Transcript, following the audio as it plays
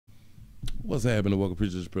What's happening? Welcome to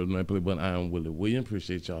this President Play Button. I am Willie Williams.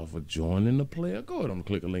 Appreciate y'all for joining the player. Go ahead and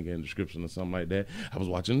click a link in the description or something like that. I was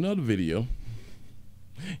watching another video.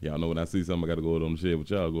 Y'all know when I see something, I got to go ahead and share with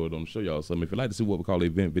y'all. Go ahead and show y'all something. If you'd like to see what we call an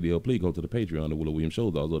event video, please go to the Patreon, the Willie Williams Show.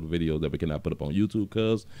 Those are the videos that we cannot put up on YouTube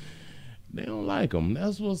because they don't like them.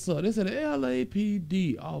 That's what's up. They said the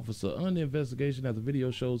LAPD officer under investigation after video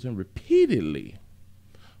shows him repeatedly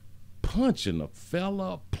punching a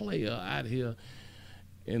fella player out here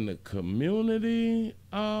in the community.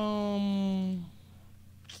 Doesn't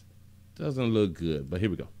look good, but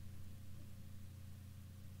here we go.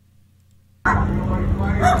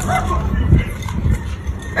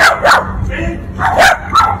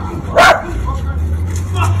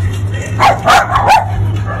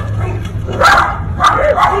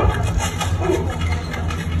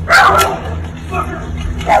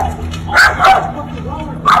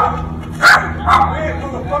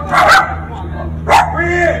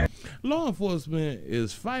 Law enforcement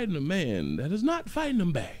is fighting a man that is not fighting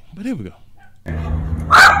them back. But here we go. What the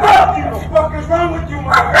fuck is wrong with you,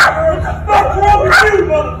 motherfucker? What the fuck's wrong with you,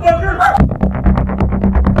 motherfucker?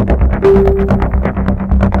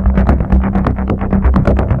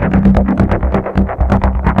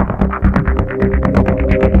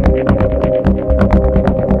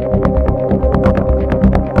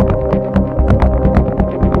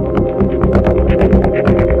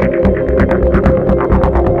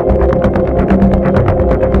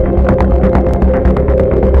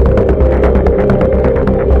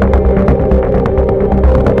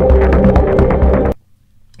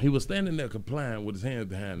 He was standing there complying with his hands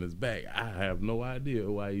behind his back. I have no idea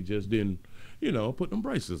why he just didn't, you know, put them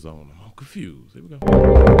braces on him. I'm confused. Here we go.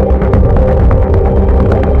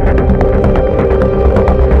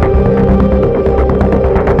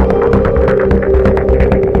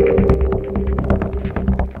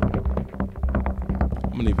 I'm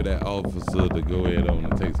gonna need for that officer to go ahead on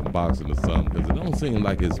and take some boxing or something because it don't seem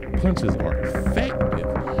like his punches are effective.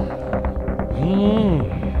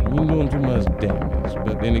 You're doing too much damage.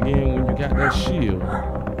 But then again, when you got that shield,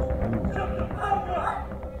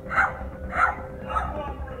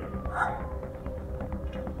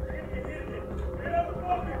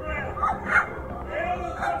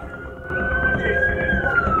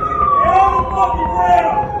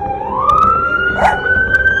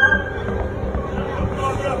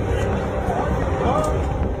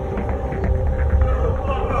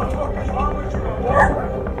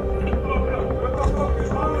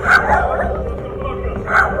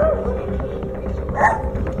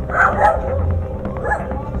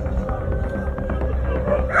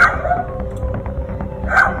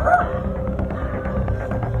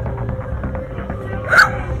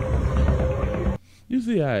 you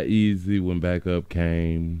see how easy when backup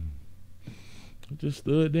came. Just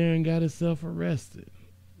stood there and got himself arrested.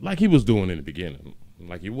 Like he was doing in the beginning.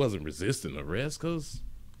 Like he wasn't resisting arrest because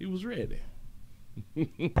he was ready.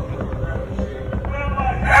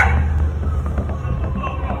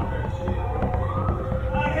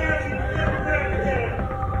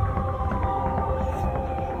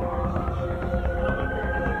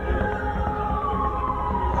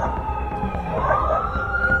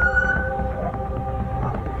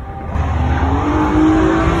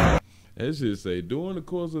 It should say, during the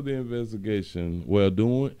course of the investigation,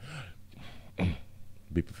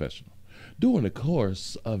 be professional. During the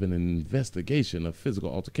course of an investigation, a physical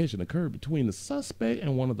altercation occurred between the suspect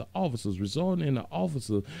and one of the officers, resulting in the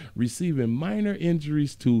officer receiving minor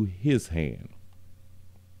injuries to his hand.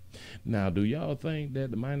 Now, do y'all think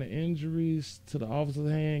that the minor injuries to the officer's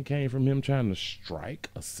hand came from him trying to strike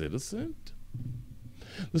a citizen?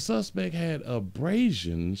 The suspect had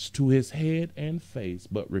abrasions to his head and face,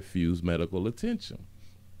 but refused medical attention.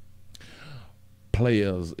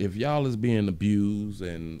 Players, if y'all is being abused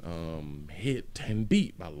and hit and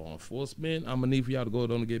beat by law enforcement, I'm gonna need for y'all to go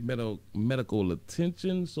down and get medical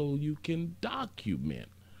attention so you can document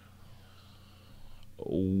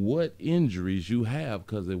what injuries you have,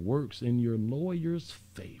 because it works in your lawyer's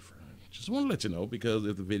favor. Just want to let you know, because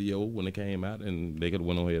if the video, when it came out, and they could have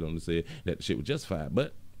went on ahead and said that the shit was justified.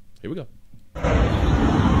 But here we go.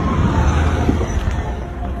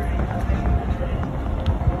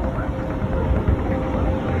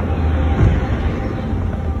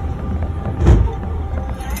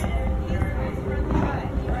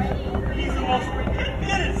 He's the most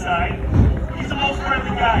get inside. He's the most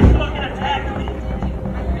friendly guy. He's fucking attacking me.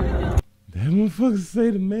 That motherfucker say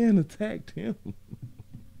the man attacked him.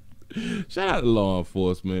 Shout out to law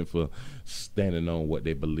enforcement for standing on what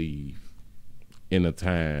they believe in a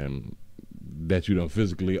time that you done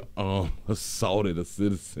physically assaulted a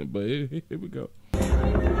citizen. But here we go. Let's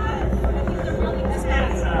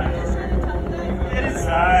get inside.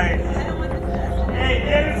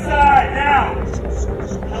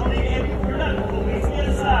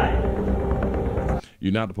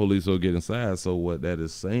 you're not the police, so get inside. So what that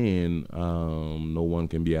is saying, no one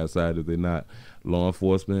can be outside if they're not law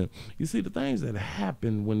enforcement. You see, the things that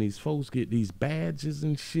happen when these folks get these badges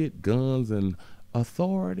and shit, guns and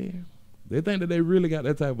authority, they think that they really got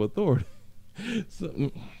that type of authority.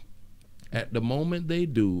 So at the moment they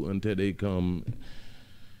do, until they come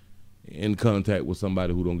in contact with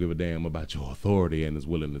somebody who don't give a damn about your authority and is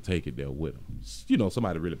willing to take it there with them. You know,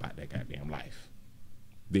 somebody really about that goddamn life.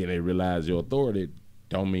 Then they realize your authority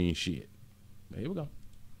don't mean shit. Here we go.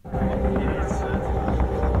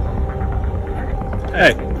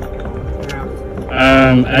 Hey.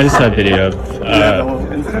 I just saw a video of,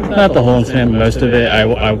 not the whole incident, most of it.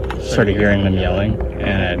 I started hearing them yelling,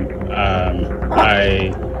 and I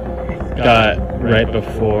got right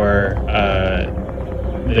before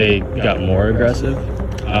they got more aggressive,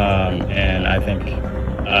 and I think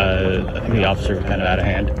the officer was kind of out of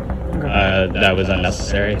hand. That was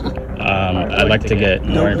unnecessary. I'd like to get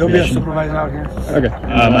more information. There'll be a supervisor out here. Okay.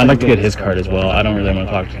 I'd like to get his card as well. I don't really want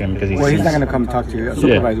to talk to him because he's not going to come talk to you. A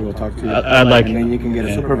supervisor will talk to you. I'd like, and then you can get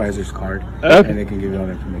a supervisor's card, okay, and they can give you all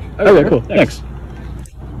the information. Okay, cool. Thanks.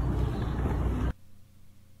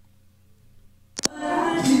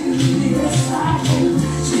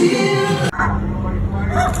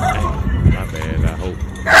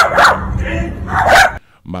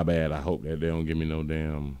 My bad. I hope that they don't give me no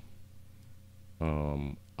damn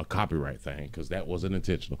a copyright thing, because that wasn't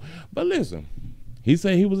intentional. But listen, he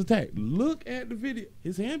said he was attacked. Look at the video.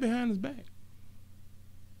 His hand behind his back.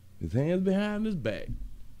 His hands behind his back.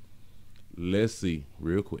 Let's see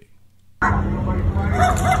real quick.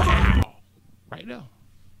 Wow. Right there.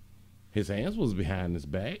 His hands was behind his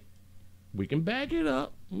back. We can back it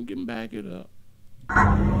up. We can back it up.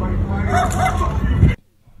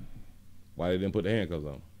 Why they didn't put the handcuffs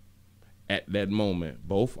on? At that moment,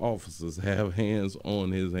 both officers have hands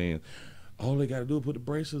on his hands. All they got to do is put the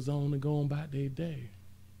bracelets on and go on about their day.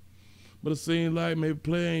 But it seems like maybe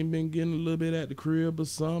player ain't been getting a little bit at the crib or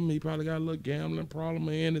something. He probably got a little gambling problem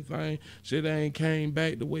or anything. Shit ain't came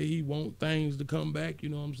back the way he want things to come back, you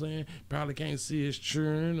know what I'm saying? Probably can't see his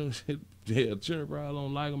churn or shit. Yeah, churn probably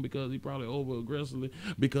don't like him because he probably over-aggressively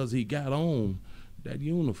because he got on that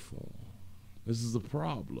uniform. This is a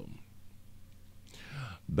problem.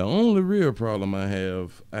 The only real problem I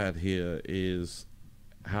have out here is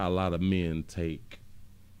how a lot of men take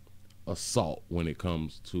assault when it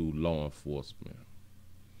comes to law enforcement.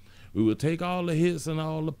 We would take all the hits and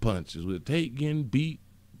all the punches. We'd take getting beat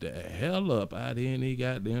the hell up out here in the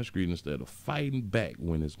goddamn street instead of fighting back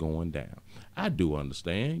when it's going down. I do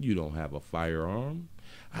understand you don't have a firearm.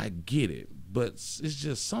 I get it. But it's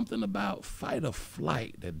just something about fight or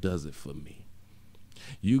flight that does it for me.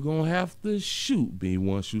 You're going to have to shoot me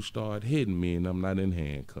once you start hitting me and I'm not in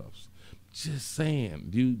handcuffs. Just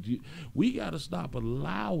saying. We got to stop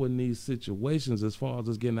allowing these situations as far as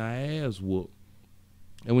us getting our ass whooped.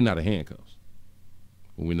 And we're not in handcuffs.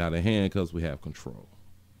 When we're not in handcuffs, we have control.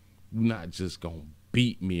 We're not just going to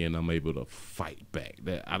beat me and I'm able to fight back.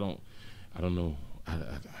 That I don't know.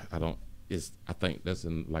 I think that's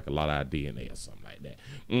in like a lot of our DNA or something like that.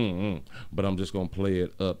 But I'm just going to play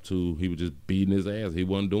it up to he was just beating his ass. He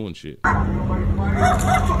wasn't doing shit.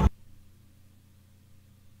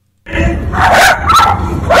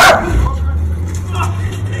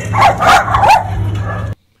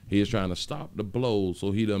 He is trying to stop the blows,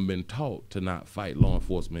 so he done been taught to not fight law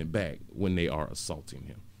enforcement back when they are assaulting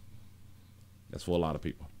him. That's for a lot of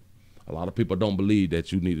people. A lot of people don't believe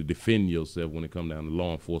that you need to defend yourself when it comes down to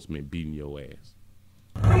law enforcement beating your ass.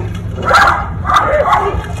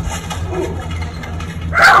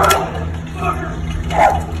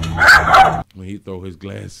 When he throw his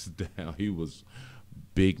glasses down, he was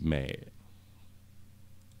big mad.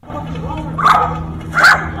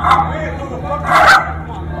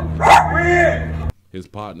 His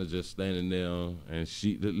partner just standing there and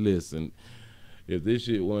listen, if this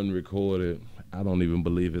shit wasn't recorded, I don't even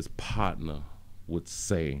believe his partner would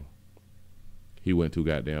say he went too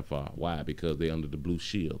goddamn far. Why? Because they under the blue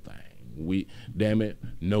shield thing. Damn it,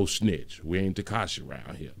 no snitch. We ain't Tekashi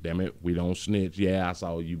around here. Damn it, we don't snitch. Yeah, I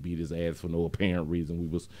saw you beat his ass for no apparent reason. We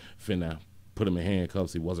was finna put him in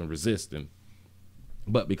handcuffs. He wasn't resisting.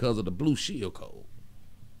 But because of the blue shield code,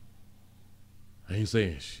 I ain't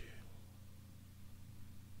saying shit.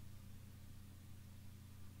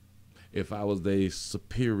 If I was their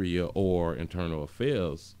superior or internal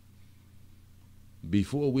affairs,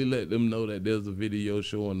 before we let them know that there's a video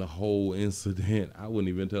showing the whole incident, I wouldn't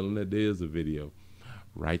even tell them that there's a video.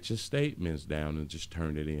 Write your statements down and just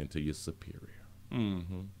turn it in to your superior.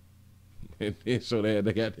 And then show they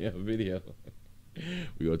got their video.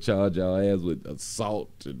 We gonna charge y'all ass with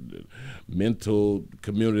assault and mental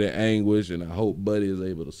community anguish, and I hope Buddy is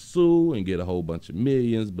able to sue and get a whole bunch of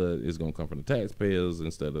millions, but it's gonna come from the taxpayers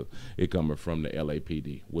instead of it coming from the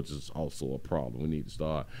LAPD, which is also a problem. We need to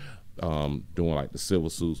start doing like the civil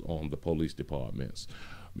suits on the police departments,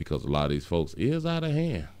 because a lot of these folks is out of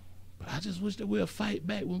hand. But I just wish that we'll fight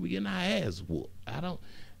back when we get our ass whooped.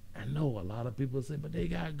 I know a lot of people say, but they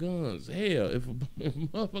got guns. Hell, if a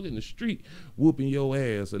motherfucker in the street whooping your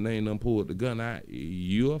ass and they ain't done pulled the gun out,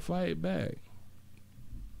 you'll fight back.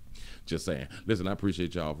 Just saying. Listen, I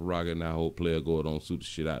appreciate y'all for rocking. I hope Player Go on suit the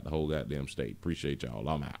shit out the whole goddamn state. Appreciate y'all.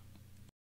 I'm out.